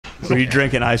Were you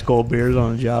drinking ice cold beers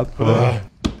on the job?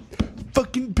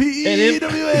 Fucking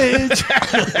PWH.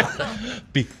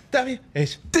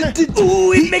 PWH.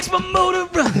 Ooh, he makes my motor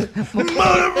run. My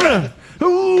motor run.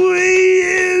 Ooh, he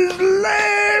is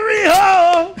Larry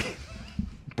Hall.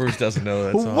 Bruce doesn't know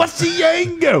that song. What's the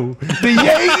Yango? The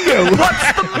Yango.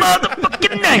 What's the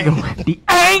motherfucking angle? The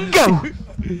angle.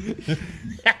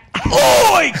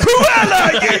 Oi,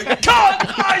 Cruella, you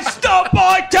can't I stop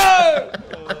my toe.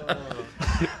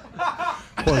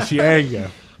 What's the Yango?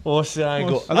 What's the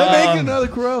angle? Are they making another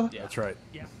Cruella? Yeah, that's right.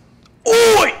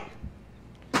 Oi,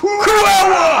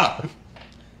 Cruella.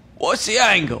 What's the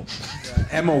angle?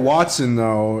 Emma Watson,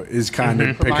 though, is kind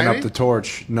of picking up the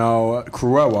torch. No,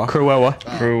 Cruella.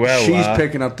 Cruella. She's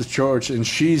picking up the torch, and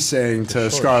she's saying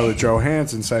to Scarlett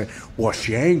Johansson, saying, "What's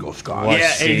the angle, Scarlett?"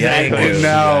 Yeah, exactly. And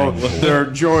now they're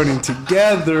joining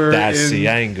together. That's and the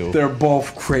angle. They're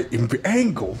both creating the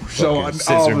angle. So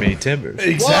Scissor me timbers.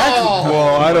 Exactly.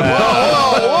 Well, I don't know.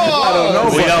 I don't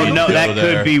know. We don't know. That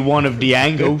there. could be one of the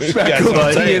angles. That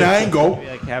could be an angle.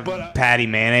 Like have Patty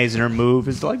Mayonnaise in her move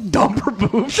is like dump her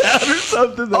boobs out or something.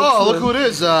 Oh, look who it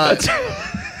is.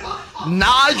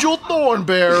 Nigel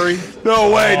Thornberry.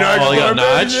 No way, Nigel. you got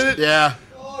Thornberry's Nige? in it? Yeah.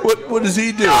 What does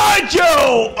he do?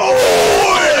 Nigel!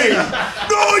 Oi!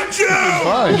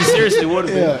 Nigel! You seriously would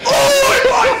have been. Oi,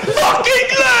 my fucking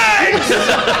legs!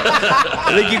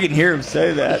 I think you can hear him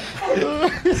say that.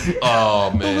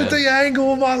 Oh man. The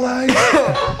angle of my life.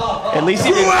 At least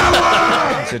he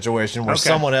didn't. Situation where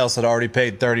someone else had already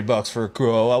paid $30 for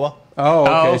Cruella. Oh,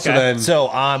 okay. okay. So then, So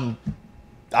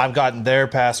I've gotten their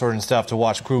password and stuff to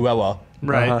watch Cruella.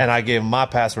 Right. And I gave them my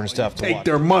password and stuff to take watch.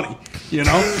 their money, you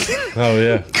know? Oh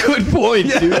yeah. Good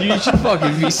point, dude. You should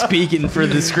fucking be speaking for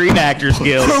the Screen Actors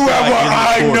Guild. Cruella,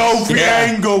 I know the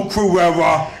angle,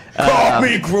 Cruella. Call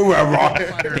me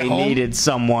Cruella. They needed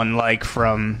someone like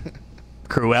from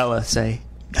Cruella say,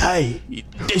 "Hey,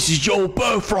 this is your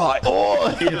birthright."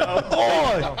 Oh, you know.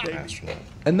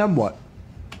 And then what?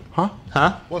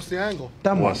 What's the angle?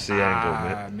 Then what? What's the angle,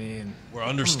 man? I mean, we're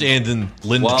understanding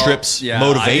Linda Tripp's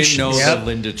motivation. I didn't know the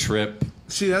Linda Tripp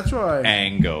See, that's right.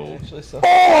 angle.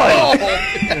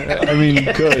 I mean,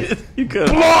 you could. You could.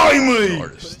 Blimey!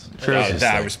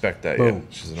 I respect that. Yeah,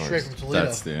 she's an Straight artist. from Toledo.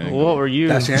 That's the angle. What were you?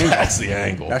 That's the angle. That's the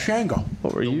angle. That's the angle.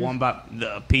 What were you? The one about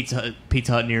the Pizza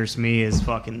Hut nearest me is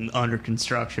fucking under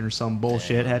construction or some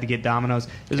bullshit. Had to get Domino's.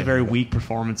 It was a very weak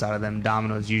performance out of them.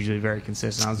 Domino's usually very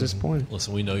consistent. I was disappointed.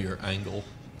 Listen, we know your angle.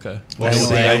 Okay. What's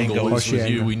the the angle angle? is What's the with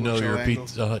you. angle? We know What's you're a your angle?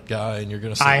 Pizza Hut guy, and you're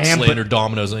gonna I am, slander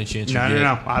Domino's any chance you No, get. no,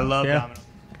 no. I love Domino's.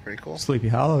 Pretty cool. Sleepy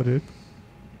Hollow, dude.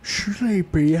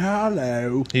 Sleepy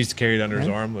Hollow. He used to carry it under his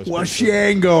arm. What's the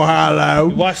angle, Hollow?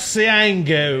 What's the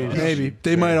angle? Maybe.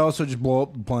 They might also just blow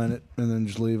up the planet and then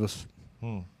just leave us.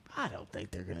 I don't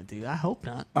think they're gonna do that. I hope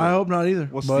not. I hope not either.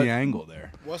 What's but the angle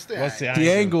there? What's the What's the angle?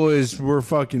 the angle is we're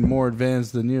fucking more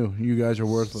advanced than you. You guys are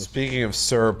worthless. Speaking of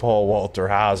Sir Paul Walter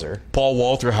Hauser, Paul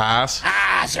Walter Haas.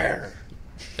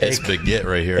 That's a big get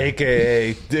right here.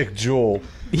 a.k.a. Dick Jewell.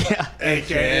 Yeah.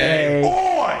 AKA.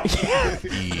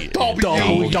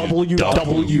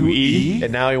 WWE.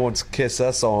 And now he wants to kiss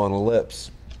us all on the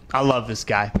lips. I love this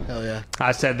guy. Hell yeah.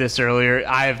 I said this earlier.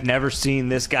 I have never seen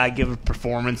this guy give a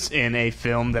performance in a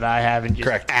film that I haven't just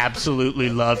Correct. absolutely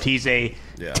loved. He's a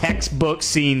textbook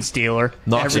scene stealer.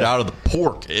 Knocks it out of the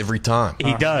pork every time.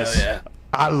 He does.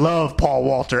 I love Paul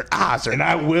Walter Hauser. And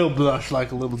I will blush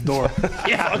like a little dork.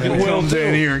 Yeah, He comes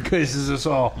in here and kisses us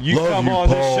all. You come on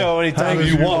this show anytime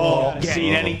you want. Get it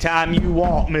anytime you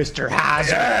want, Mr.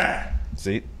 Hauser.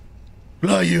 See?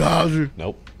 Love you, Hauser.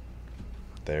 Nope.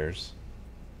 There's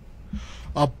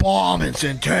A bomb in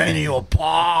Centennial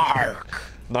Park.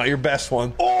 not your best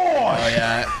one. Oh,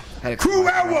 yeah.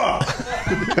 Cruella!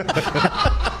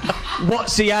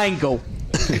 What's the angle?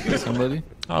 Somebody?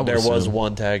 There was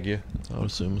one tag you. I would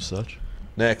assume as such.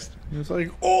 Next. It's like,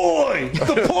 oi!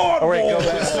 The pork!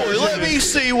 Let me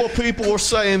see what people are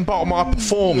saying about my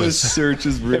performance.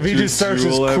 Searches If he just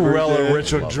searches Cruella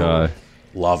Richard Jewell.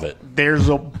 Love it. There's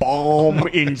a bomb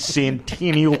in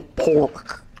Centennial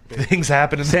Park. Things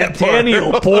happen in that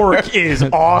Centennial park. Pork is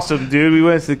awesome, dude. We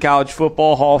went to the College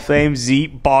Football Hall of Fame.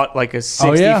 Zeke bought like a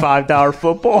 $65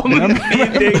 football. Me and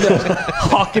Dana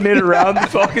hawking it around the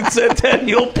fucking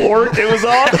Centennial Pork. It was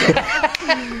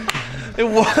awesome. It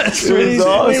was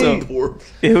awesome.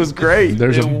 It was great.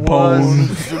 There's a bone.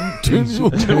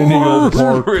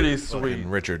 Pretty sweet.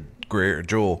 Richard Greer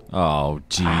Jewell. Oh,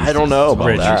 jeez. I don't know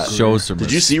about that. Show some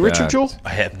Did you see Richard respect. Jewell? I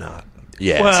have not.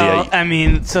 Yeah. Well, see, I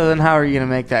mean, so then how are you going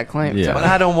to make that claim? Yeah. But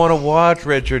I don't want to watch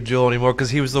Richard Jewell anymore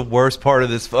because he was the worst part of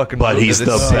this fucking But movie. he's the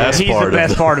This- best He's part the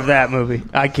best of part of that movie.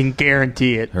 I can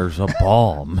guarantee it. There's a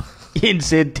bomb. in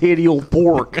Centennial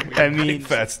Pork. I mean,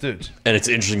 Fat stooge. And it's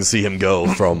interesting to see him go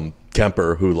from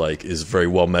Kemper, who like is very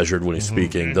well measured when he's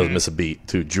speaking, doesn't miss a beat,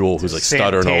 to Jewel, who's like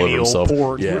stuttering all over himself.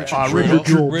 Pork. Yeah, Richard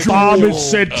Jewell. Bomb in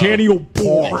Centennial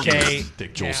Pork.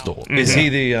 Dick Jewel stole it. Is he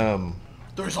the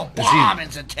There's a bomb in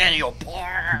Centennial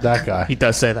Park. That guy. He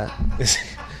does say that. is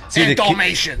he And the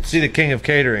Dalmatians. is he the king of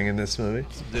catering in this movie?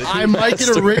 I might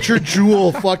get a Richard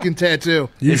Jewell fucking tattoo.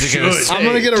 You Is it gonna should. say- I'm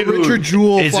gonna get a Richard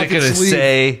Jewell Is it fucking gonna sleeve.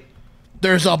 say?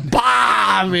 There's a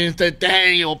bomb in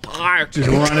Centennial Park. Just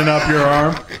running up your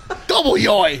arm. Double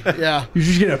yoy. Yeah. You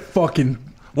just get a fucking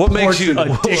What makes you?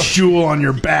 a dick jewel on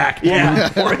your back.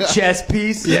 Yeah, or a chess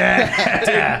piece.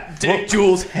 Yeah. Dick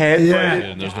Jewell's head. Yeah.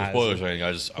 And there's no spoilers or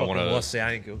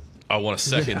anything. I want to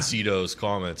second Cito's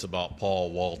comments about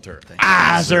Paul Walter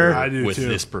Hauser. I do with too.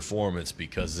 this performance,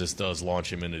 because this does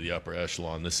launch him into the upper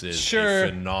echelon. This is Sure. a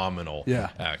phenomenal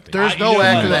acting. There's You no know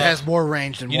actor what? that has more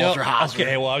range than Walter Hauser.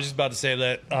 okay, well, I was just about to say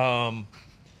that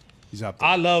He's up there.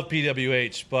 I love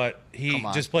PWH, but he Come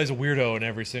on. just plays a weirdo in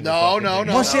every single. No, fucking no, thing.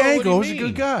 no. Masiango is a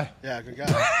good guy. Yeah, good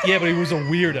guy. Yeah, but he was a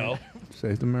weirdo.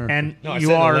 Save the America. And No, I you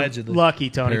said are allegedly. lucky,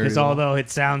 Tony, because although it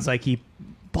sounds like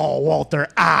Paul Walter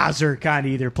Hauser kind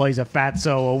of either plays a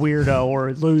fatso, a weirdo, or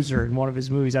a loser in one of his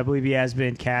movies. I believe he has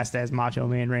been cast as Macho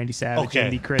Man Randy Savage Okay.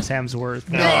 in the Chris Hemsworth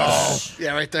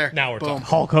Yeah, right there. Now we're Boom. talking.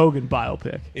 Hulk Hogan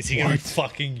biopic. Is he gonna be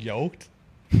fucking yoked?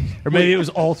 Or maybe it was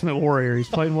Ultimate Warrior. He's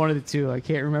playing one of the two. I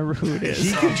can't remember who it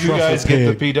is. Did you guys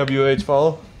get the PWH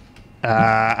follow?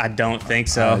 I don't think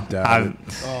so. I doubt it.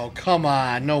 Oh, come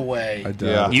on. No way. I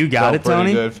doubt it. You got Felt it, pretty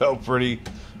Tony? Good. Felt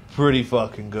pretty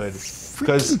fucking good.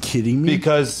 Because kidding me?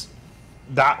 Because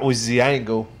that was the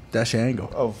angle That's your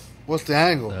angle. of What's the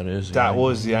angle? that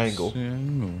was the angle.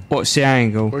 What's the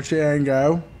angle? Where's your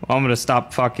angle? I'm gonna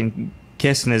stop fucking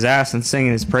kissing his ass and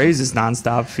singing his praises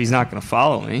nonstop if he's not gonna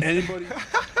follow me. Anybody?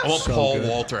 I want Paul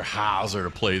Walter Hauser to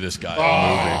play this guy in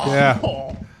the movie.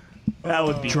 Yeah. That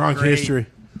would be Drunk great. history.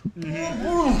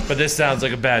 But this sounds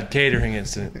like a bad catering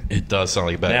incident. It does sound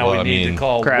like a bad. Now well, we need to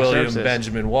call craft William services.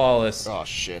 Benjamin Wallace, Oh,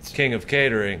 shit. king of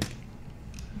catering.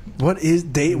 What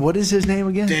is his name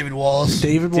again? David Wallace.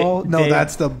 David Wall? No, Dave-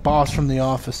 that's the boss from The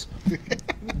Office.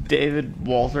 David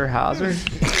Walter Hauser?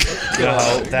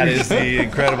 No, that is the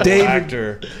incredible David-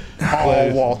 actor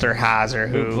Paul Walter Hauser,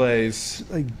 who who plays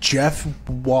Like Jeff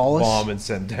Wallace? Bomb in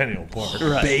Centennial Park.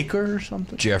 Baker or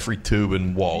something? Jeffrey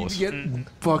Tubin Wallace. Get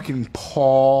fucking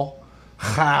Paul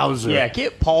Hauser. yeah,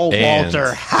 get Paul And-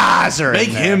 Walter Hauser. Make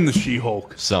in there. him the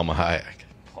She-Hulk. Selma Hayek.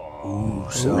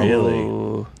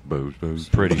 Really?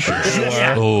 Pretty sure.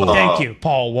 Thank you,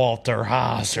 Paul Walter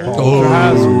Hauser.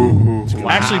 Hauser.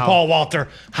 Actually, Paul Walter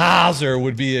Hauser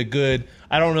would be a good.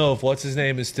 I don't know if what's his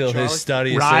name is still his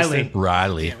study Riley. assistant.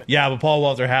 Riley. Yeah, but Paul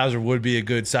Walter Hauser would be a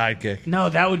good sidekick. No,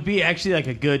 that would be actually like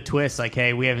a good twist. Like,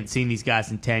 hey, we haven't seen these guys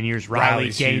in 10 years. Riley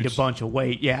Riley's gained huge. a bunch of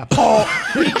weight. Yeah, Paul.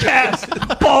 He cast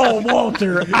Paul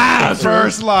Walter Hauser.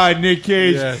 First line, Nick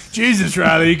Cage. Jesus,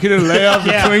 Riley, you could have laid off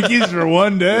the Yeah. Twinkies for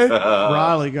one day.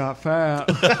 Riley got fat.